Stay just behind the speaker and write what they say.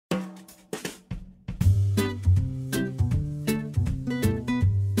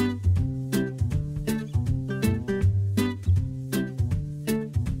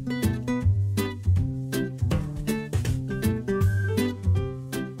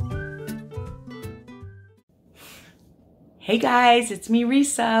Hey guys, it's me,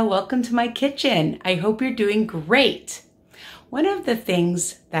 Risa. Welcome to my kitchen. I hope you're doing great. One of the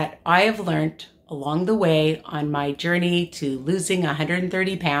things that I have learned along the way on my journey to losing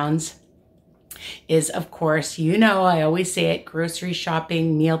 130 pounds is, of course, I always say it, grocery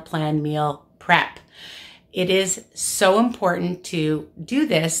shopping, meal plan, meal prep. It is so important to do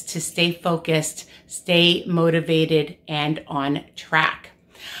this to stay focused, stay motivated, and on track.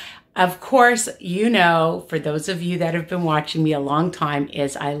 Of course, for those of you that have been watching me a long time,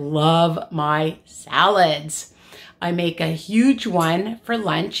 is I love my salads. I make a huge one for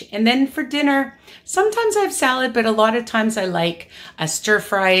lunch, and then for dinner, sometimes I have salad, but a lot of times I like a stir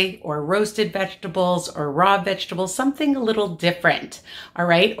fry or roasted vegetables or raw vegetables, something a little different, all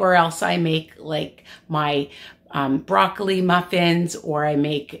right? Or else I make like my broccoli muffins, or I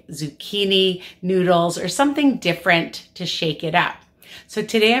make zucchini noodles or something different to shake it up. So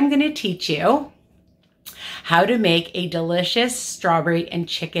today I'm going to teach you how to make a delicious strawberry and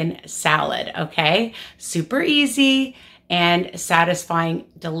chicken salad, okay? Super easy and satisfying,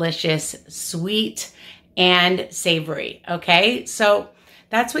 delicious, sweet, and savory, okay? So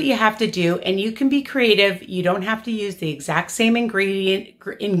that's what you have to do, and you can be creative. You don't have to use the exact same ingredients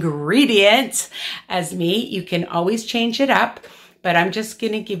as me. You can always change it up, but I'm just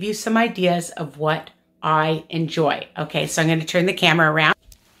going to give you some ideas of what I enjoy. Okay, so I'm going to turn the camera around,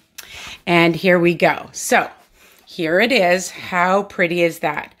 and here we go. So here it is. How pretty is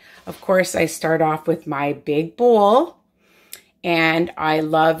that? Of course, I start off with my big bowl, and I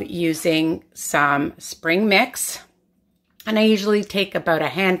love using some spring mix, and I usually take about a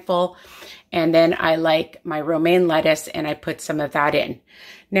handful, and then I like my romaine lettuce, and I put some of that in.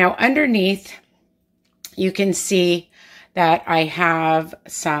 Now underneath, you can see that I have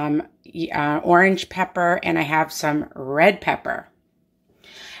some orange pepper, and I have some red pepper.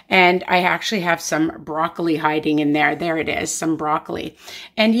 And I actually have some broccoli hiding in there. There it is, some broccoli.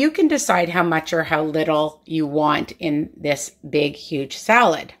 And you can decide how much or how little you want in this big, huge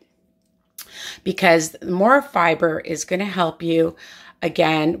salad, because more fiber is going to help you,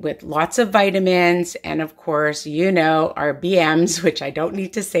 again, with lots of vitamins. And of course, our BMs, which I don't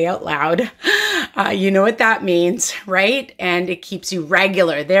need to say out loud. You know what that means, right? And it keeps you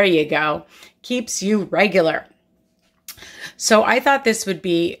regular. There you go. Keeps you regular. So I thought this would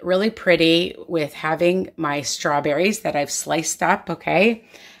be really pretty with having my strawberries that I've sliced up, okay?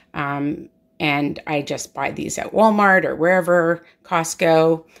 And I just buy these at Walmart or wherever,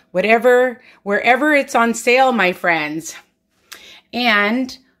 Costco, whatever, wherever it's on sale, my friends.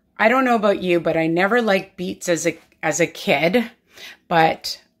 And I don't know about you, but I never liked beets as a kid,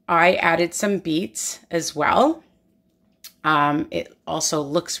 but I added some beets as well. It also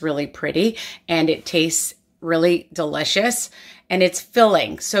looks really pretty, and it tastes really delicious, and it's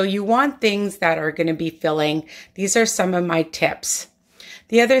filling. So you want things that are going to be filling. These are some of my tips.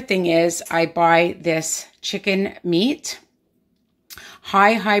 The other thing is I buy this chicken meat,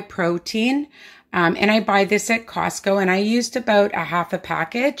 high protein, and I buy this at Costco, and I used about a half a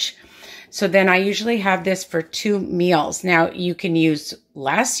package. So then I usually have this for 2 meals. Now you can use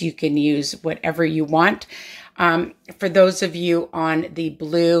less, you can use whatever you want. For those of you on the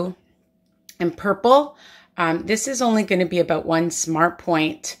blue and purple, this is only going to be about 1 smart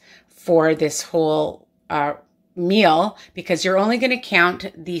point for this whole meal, because you're only going to count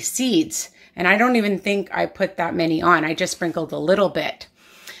the seeds. And I don't even think I put that many on. I just sprinkled a little bit.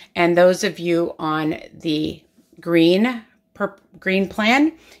 And those of you on the green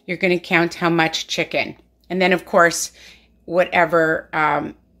plan, you're going to count how much chicken. And then, of course,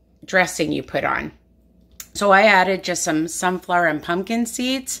 whatever dressing you put on. So I added just some sunflower and pumpkin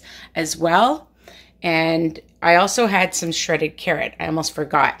seeds as well. And I also had some shredded carrot. I almost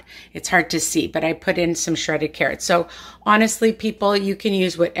forgot. It's hard to see, but I put in some shredded carrot. So honestly, people, you can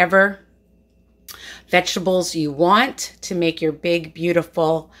use whatever vegetables you want to make your big,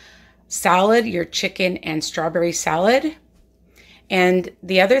 beautiful salad, your chicken and strawberry salad. And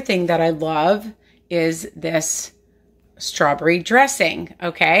the other thing that I love is this strawberry dressing,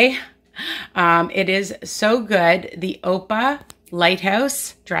 okay? It is so good, the Opa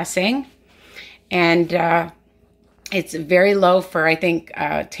Lighthouse dressing. And it's very low for, I think,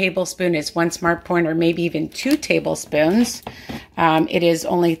 a tablespoon is 1 smart point, or maybe even 2 tablespoons. It is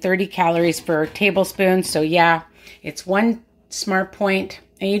only 30 calories per tablespoon. So yeah, it's 1 smart point,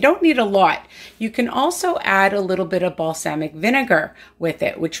 and you don't need a lot. You can also add a little bit of balsamic vinegar with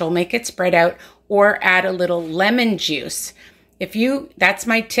it, which will make it spread out, or add a little lemon juice. That's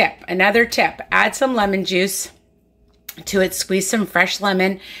my tip. Another tip, add some lemon juice to it, squeeze some fresh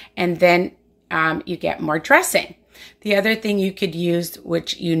lemon, and then you get more dressing. The other thing you could use,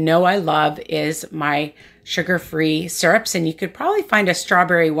 which you know I love, is my sugar-free syrups. And you could probably find a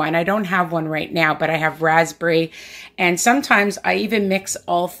strawberry one. I don't have one right now, but I have raspberry. And sometimes I even mix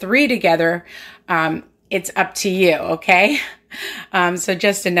all three together. It's up to you, okay? So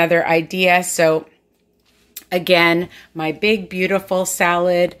just another idea. So again, my big, beautiful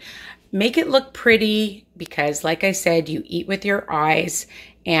salad. Make it look pretty because, like I said, you eat with your eyes,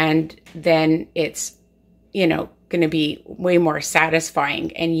 and then it's, you know, going to be way more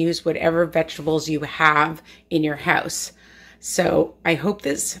satisfying, and use whatever vegetables you have in your house. So I hope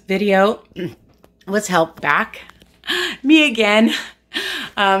this video was helpful. Back me again.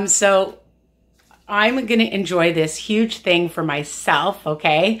 So I'm going to enjoy this huge thing for myself,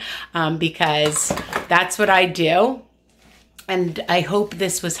 okay? Because that's what I do. And I hope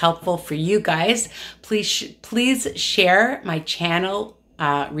this was helpful for you guys. Please share my channel,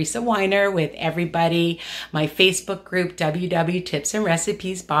 Risa Weiner, with everybody. My Facebook group, WW Tips and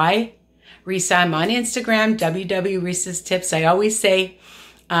Recipes by Risa. I'm on Instagram, WW Risa's Tips. I always say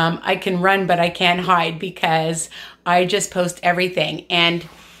I can run, but I can't hide, because I just post everything. And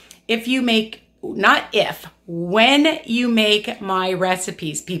if you make, not if, when you make my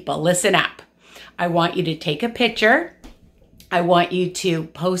recipes, people, listen up. I want you to take a picture. I want you to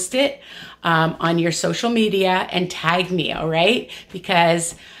post it on your social media and tag me, all right?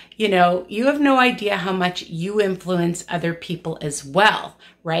 Because, you know, you have no idea how much you influence other people as well,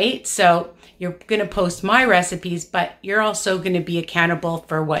 right? So you're going to post my recipes, but you're also going to be accountable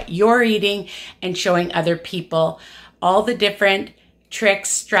for what you're eating and showing other people all the different tricks,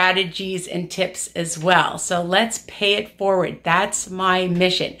 strategies, and tips as well. So let's pay it forward. That's my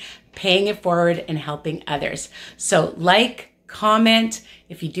mission, paying it forward and helping others. So like, comment.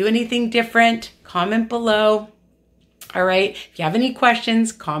 If you do anything different, comment below. All right. If you have any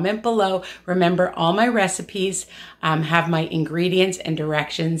questions, comment below. Remember, all my recipes have my ingredients and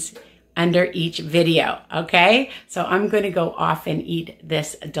directions under each video. Okay. So I'm going to go off and eat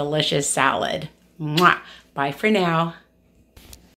this delicious salad. Mwah. Bye for now.